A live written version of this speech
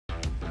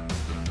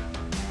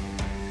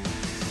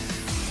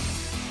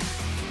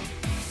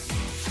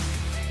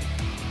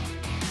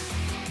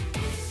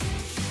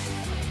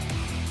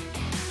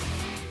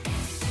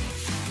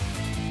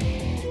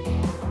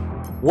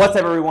What's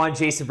up, everyone?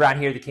 Jason Brown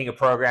here, the King of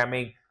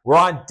Programming. We're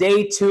on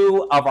day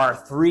 2 of our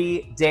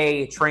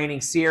 3-day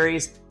training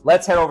series.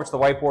 Let's head over to the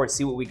whiteboard,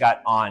 see what we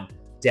got on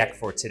deck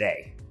for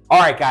today.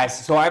 All right,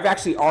 guys, so I've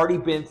actually already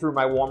been through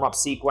my warm-up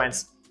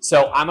sequence.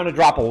 So I'm gonna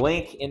drop a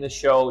link in the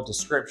show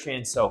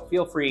description. So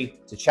feel free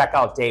to check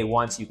out day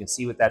 1 so you can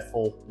see what that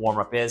full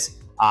warm-up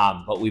is.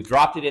 But we've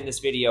dropped it in this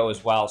video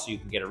as well so you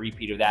can get a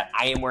repeat of that.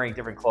 I am wearing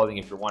different clothing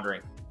if you're wondering,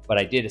 but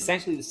I did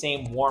essentially the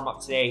same warm-up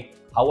today.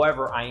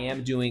 However, I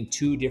am doing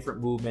 2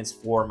 different movements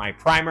for my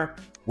primer,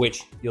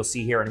 which you'll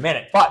see here in a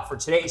minute. But for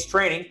today's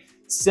training,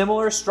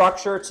 similar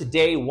structure to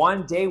day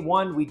 1. Day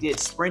 1, we did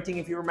sprinting,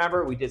 if you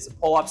remember. We did some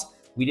pull-ups,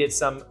 we did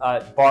some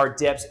bar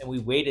dips, and we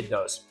weighted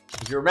those.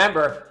 If you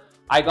remember,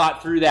 I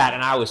got through that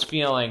and I was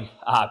feeling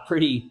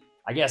pretty,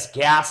 I guess,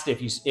 gassed,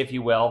 if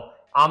you will.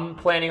 I'm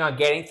planning on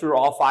getting through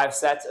all 5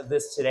 sets of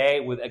this today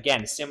with,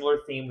 again, a similar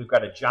theme. We've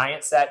got a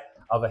giant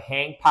set of a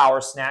hang power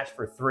snatch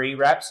for 3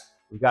 reps.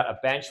 We've got a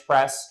bench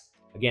press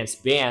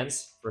against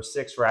bands for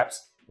 6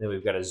 reps. And then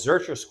we've got a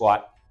Zercher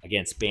squat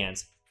against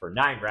bands for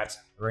 9 reps.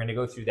 We're gonna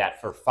go through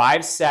that for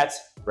 5 sets,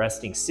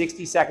 resting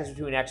 60 seconds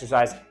between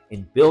exercise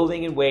and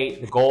building in weight,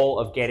 the goal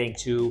of getting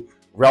to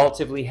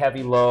relatively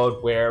heavy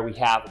load where we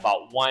have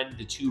about 1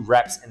 to 2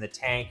 reps in the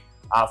tank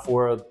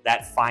for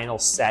that final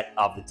set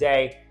of the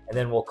day. And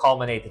then we'll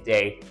culminate the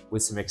day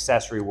with some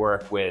accessory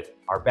work with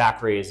our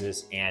back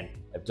raises and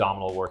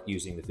abdominal work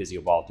using the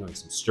physio ball, doing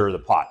some stir the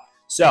pot.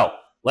 So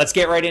let's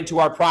get right into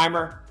our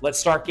primer. Let's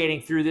start getting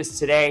through this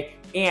today.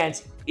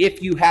 And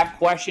if you have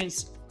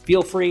questions,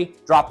 feel free,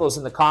 drop those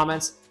in the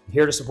comments. I'm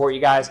here to support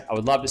you guys. I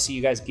would love to see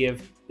you guys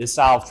give this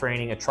style of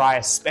training a try,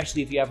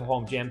 especially if you have a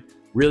home gym.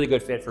 Really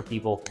good fit for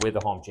people with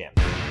a home gym.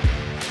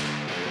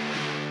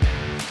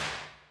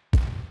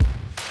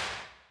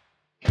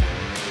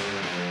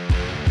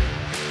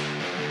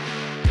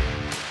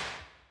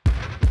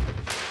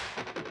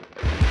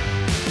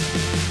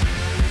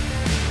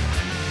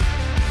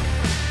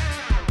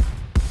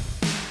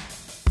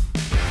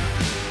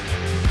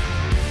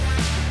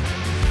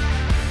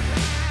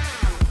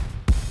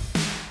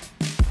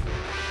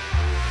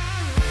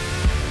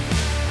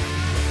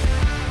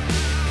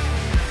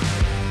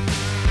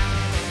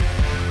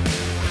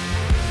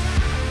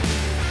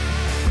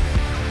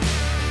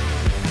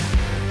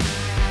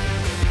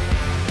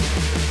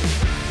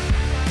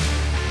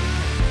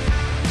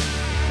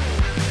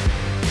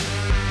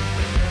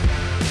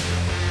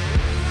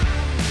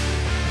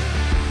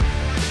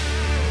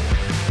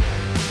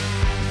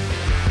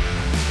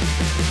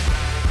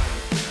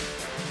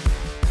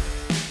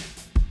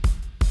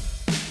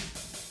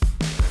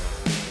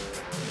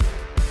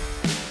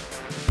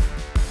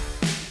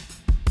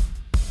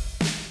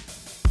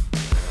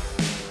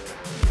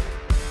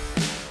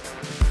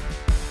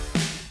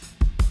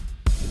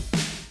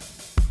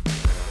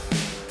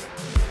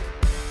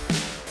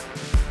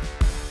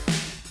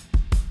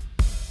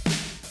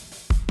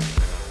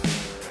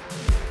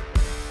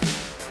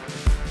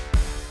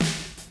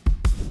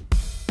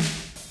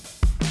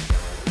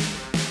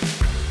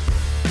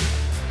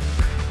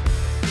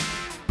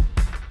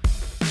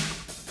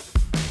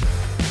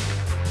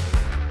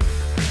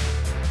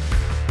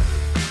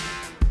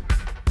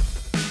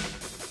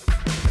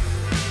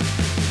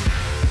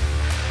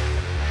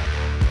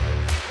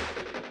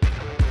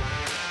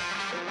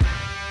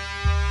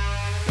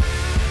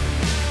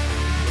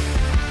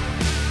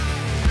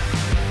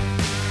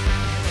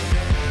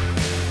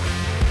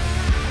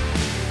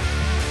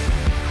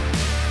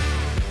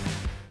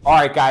 All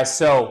right, guys,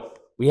 so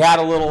we had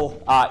a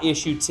little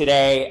issue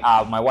today.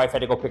 My wife had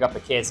to go pick up the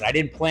kids. I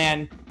didn't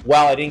plan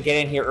well. I didn't get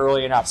in here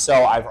early enough.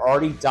 So I've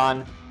already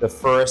done the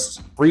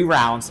first 3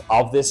 rounds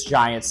of this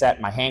giant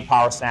set, my hang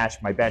power snatch,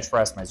 my bench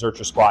press, my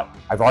Zercher squat.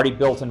 I've already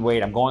built in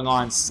weight. I'm going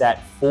on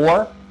set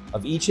 4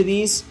 of each of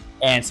these.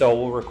 And so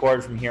we'll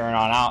record from here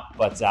on out.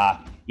 But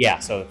yeah,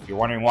 so if you're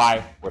wondering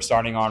why we're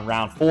starting on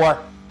round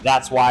 4,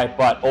 that's why.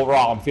 But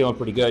overall, I'm feeling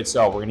pretty good.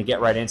 So we're gonna get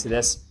right into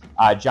this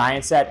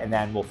giant set, and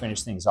then we'll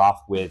finish things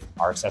off with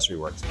our accessory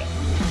work today.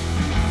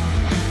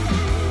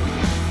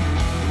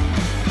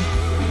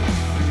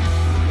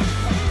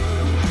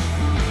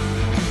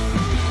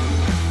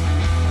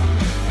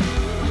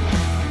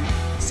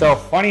 So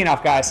funny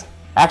enough, guys,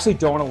 I actually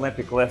don't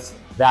Olympic lift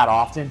that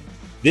often.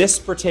 This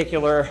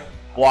particular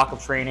block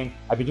of training,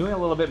 I've been doing a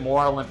little bit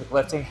more Olympic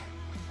lifting.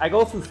 I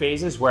go through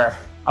phases where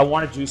I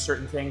want to do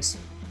certain things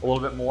a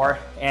little bit more,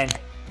 and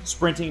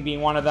sprinting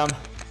being one of them,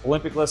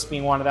 Olympic lifts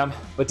being one of them,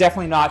 but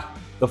definitely not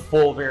the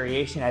full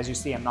variation. As you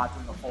see, I'm not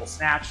doing a full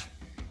snatch,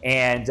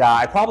 and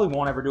I probably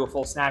won't ever do a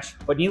full snatch.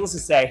 But needless to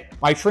say,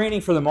 my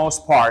training for the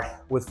most part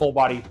with full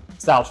body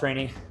style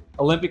training,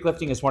 Olympic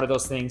lifting is one of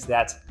those things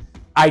that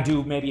I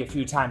do maybe a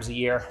few times a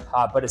year,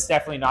 but it's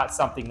definitely not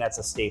something that's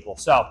a staple.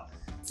 So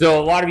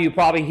a lot of you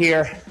probably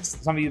here,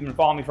 some of you have been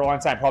following me for a long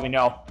time, probably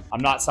know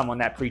I'm not someone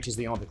that preaches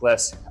the Olympic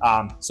lifts.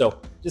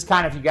 So just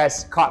kind of, you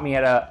guys caught me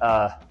at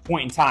a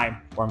point in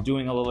time where I'm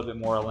doing a little bit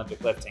more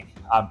Olympic lifting.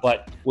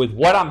 But with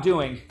what I'm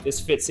doing, this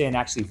fits in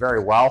actually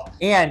very well.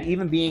 And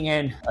even being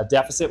in a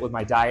deficit with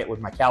my diet, with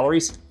my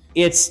calories,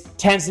 it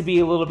tends to be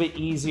a little bit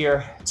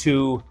easier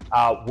to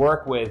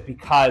work with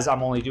because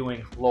I'm only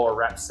doing lower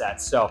rep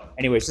sets. So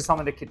anyways, just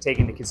something to take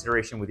into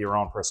consideration with your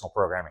own personal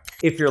programming.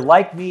 If you're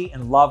like me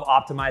and love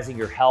optimizing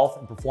your health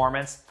and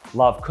performance,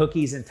 love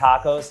cookies and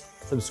tacos,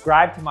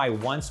 subscribe to my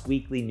once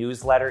weekly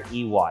newsletter,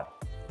 EWOD.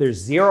 There's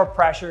zero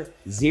pressure,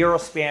 zero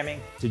spamming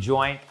to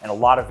join, and a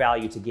lot of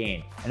value to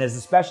gain. And as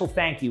a special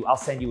thank you, I'll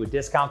send you a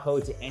discount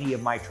code to any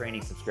of my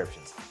training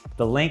subscriptions.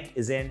 The link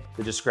is in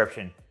the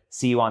description.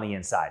 See you on the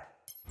inside.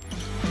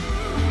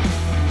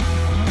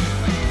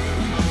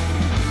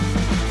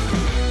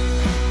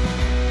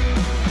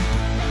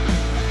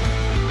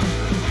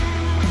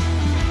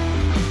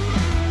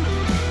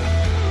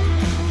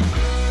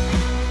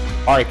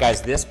 All right,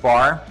 guys, this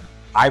bar,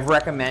 I've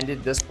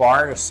recommended this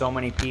bar to so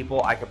many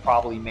people. I could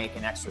probably make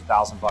an extra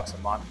 $1,000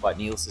 a month, but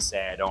needless to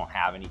say, I don't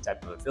have any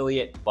type of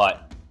affiliate.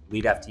 But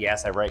Lead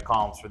FTS, I write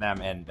columns for them,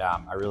 and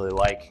I really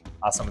like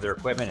some of their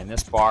equipment. And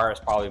this bar is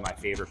probably my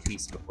favorite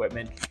piece of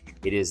equipment.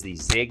 It is the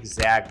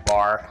zigzag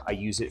bar. I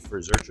use it for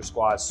Zercher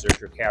squats,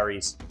 Zercher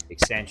carries,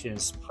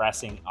 extensions,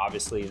 pressing.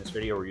 Obviously, in this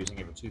video, we're using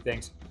it for two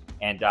things.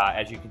 And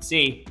as you can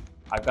see,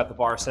 I've got the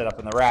bar set up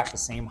in the rack the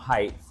same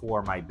height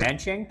for my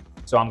benching.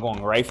 So I'm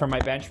going right from my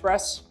bench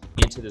press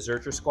into the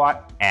Zercher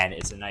squat, and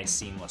it's a nice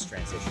seamless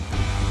transition.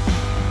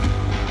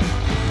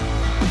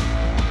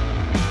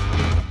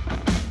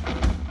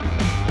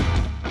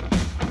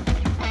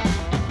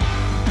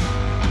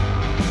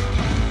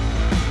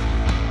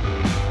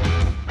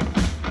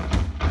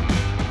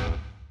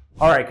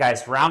 All right,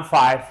 guys, round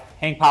 5,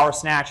 hang power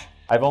snatch.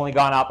 I've only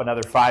gone up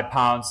another 5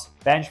 pounds.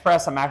 Bench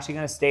press, I'm actually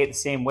gonna stay at the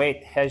same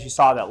weight. As you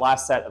saw, that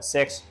last set of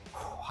 6,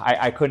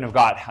 I couldn't have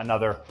got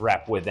another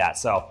rep with that.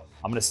 So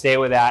I'm gonna stay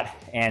with that,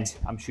 and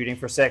I'm shooting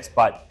for 6,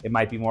 but it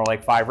might be more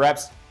like 5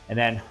 reps. And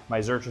then my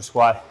Zercher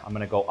squat, I'm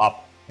gonna go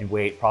up in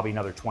weight, probably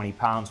another 20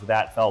 pounds with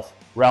that. Felt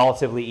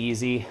relatively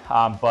easy,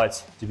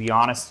 but to be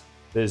honest,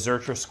 the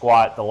Zercher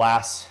squat the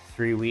last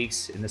 3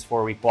 weeks in this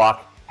 4-week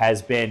block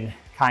has been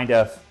kind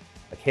of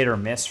like hit or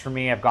miss for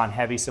me. I've gone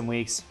heavy some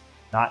weeks,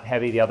 not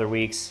heavy the other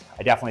weeks.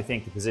 I definitely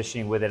think the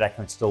positioning with it, I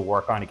can still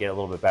work on to get a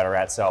little bit better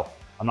at. So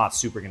I'm not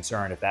super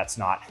concerned if that's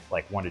not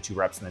like 1 to 2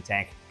 reps in the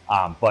tank.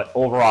 But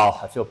overall,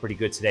 I feel pretty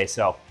good today.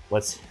 So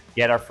let's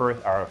get our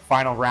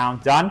final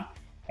round done,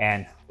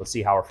 and let's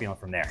see how we're feeling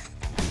from there.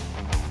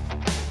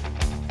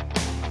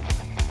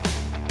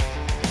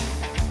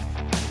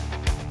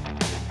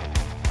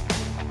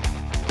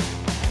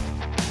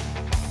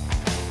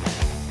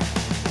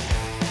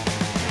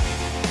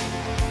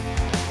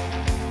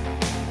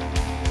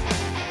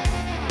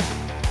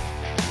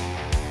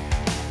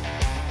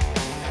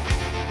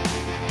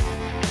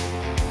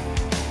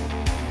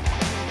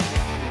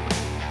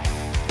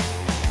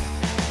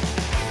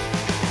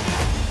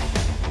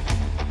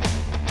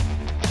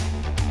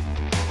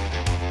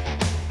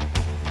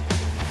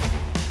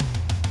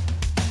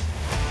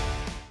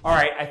 All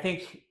right, I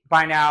think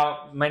by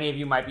now, many of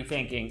you might be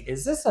thinking,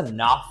 is this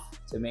enough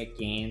to make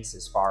gains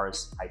as far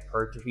as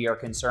hypertrophy are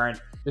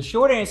concerned? The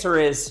short answer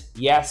is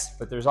yes,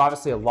 but there's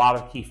obviously a lot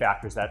of key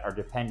factors that are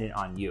dependent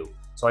on you.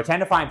 So I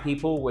tend to find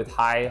people with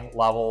high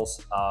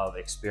levels of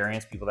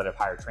experience, people that have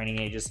higher training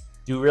ages,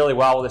 do really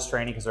well with this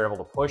training because they're able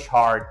to push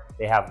hard.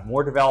 They have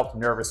more developed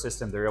nervous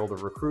system. They're able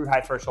to recruit high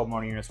threshold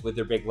motor units with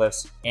their big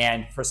lifts.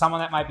 And for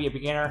someone that might be a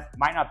beginner,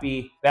 might not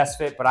be best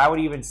fit, but I would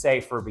even say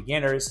for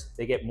beginners,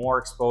 they get more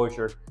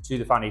exposure to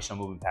the foundational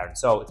movement pattern.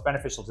 So it's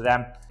beneficial to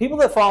them. People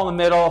that fall in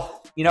the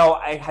middle, you know,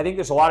 I think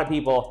there's a lot of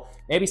people,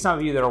 maybe some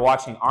of you that are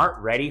watching aren't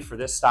ready for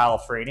this style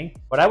of training.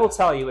 But I will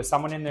tell you, as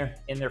someone in their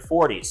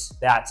 40s,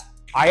 that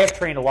I have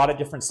trained a lot of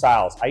different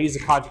styles. I used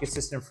a conjugate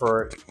system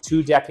for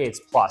 2 decades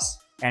plus,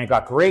 and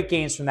got great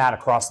gains from that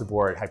across the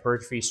board,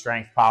 hypertrophy,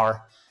 strength,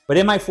 power. But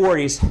in my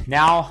 40s,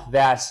 now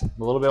that I'm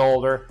a little bit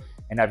older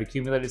and I've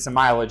accumulated some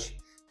mileage,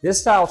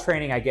 this style of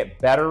training I get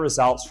better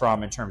results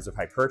from in terms of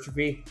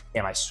hypertrophy.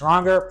 Am I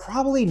stronger?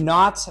 Probably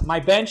not. My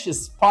bench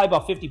is probably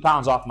about 50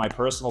 pounds off my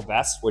personal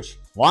best, which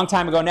a long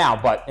time ago now,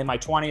 but in my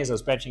 20s, I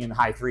was benching in the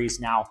high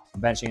 3s. Now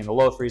I'm benching in the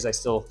low 3s. I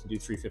still can do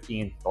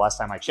 315 the last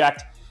time I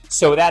checked.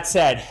 So with that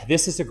said,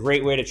 this is a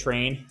great way to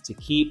train to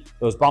keep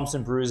those bumps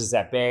and bruises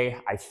at bay.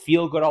 I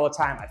feel good all the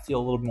time. I feel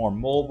a little more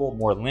mobile,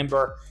 more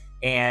limber,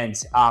 and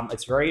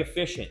it's very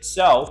efficient.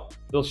 So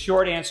the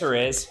short answer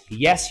is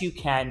yes, you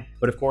can,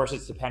 but of course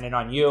it's dependent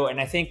on you. And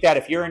I think that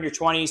if you're in your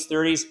 20s,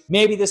 30s,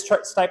 maybe this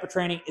type of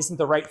training isn't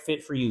the right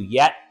fit for you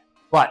yet,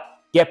 but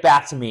get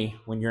back to me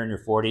when you're in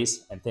your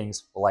 40s and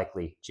things will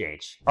likely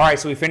change. All right,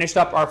 so we finished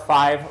up our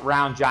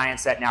 5-round giant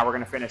set. Now we're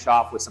gonna finish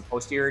off with some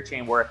posterior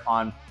chain work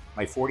on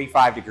my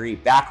 45-degree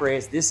back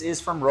raise. This is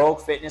from Rogue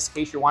Fitness, in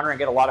case you're wondering. I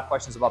get a lot of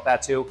questions about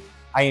that too.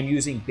 I am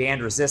using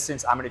band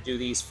resistance. I'm gonna do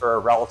these for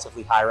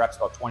relatively high reps,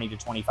 about 20 to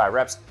 25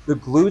 reps. The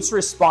glutes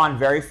respond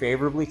very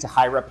favorably to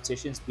high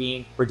repetitions,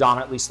 being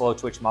predominantly slow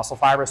twitch muscle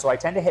fiber. So I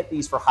tend to hit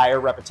these for higher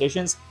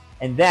repetitions.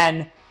 And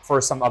then for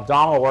some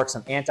abdominal work,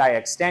 some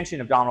anti-extension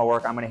abdominal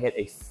work, I'm gonna hit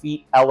a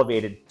feet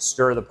elevated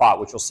stir the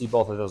pot, which you'll see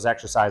both of those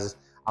exercises.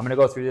 I'm gonna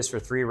go through this for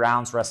 3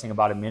 rounds, resting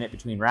about a minute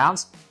between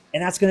rounds.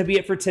 And that's gonna be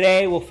it for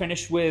today. We'll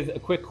finish with a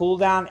quick cool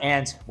down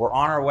and we're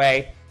on our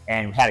way,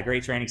 and we had a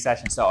great training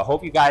session. So I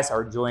hope you guys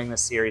are enjoying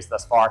this series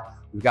thus far.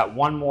 We've got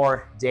one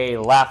more day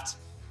left.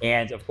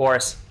 And of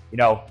course, you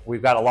know,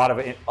 we've got a lot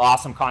of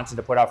awesome content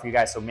to put out for you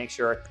guys. So make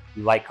sure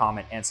you like,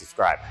 comment, and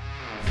subscribe.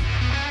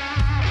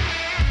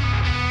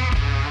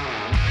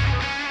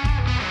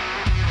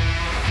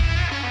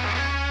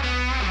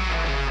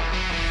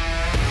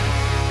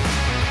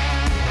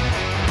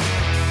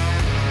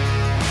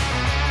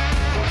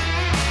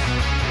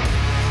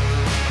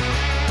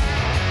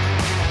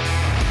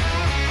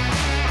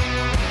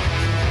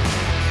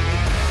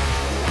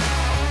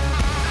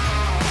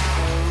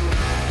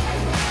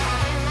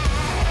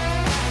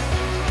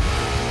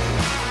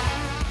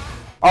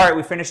 All right,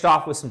 we finished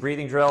off with some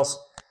breathing drills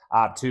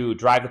to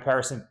drive the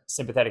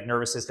parasympathetic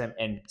nervous system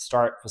and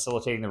start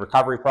facilitating the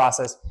recovery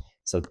process.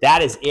 So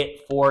that is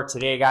it for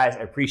today, guys. I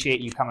appreciate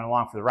you coming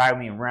along for the ride with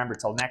me. And remember,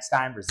 till next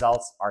time,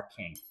 results are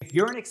king. If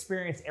you're an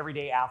experienced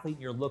everyday athlete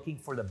and you're looking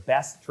for the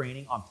best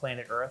training on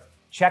planet Earth,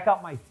 check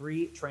out my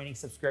free training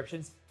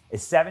subscriptions. A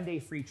 7-day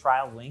free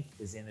trial link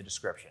is in the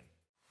description.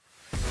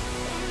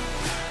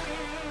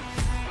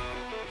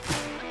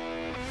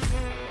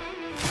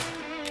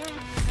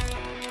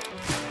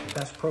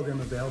 Best program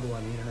available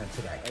on the internet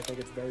today. I think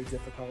it's very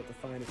difficult to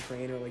find a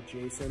trainer like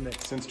Jason that...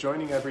 Since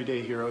joining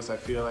Everyday Heroes, I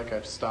feel like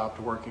I've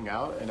stopped working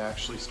out and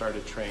actually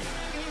started training.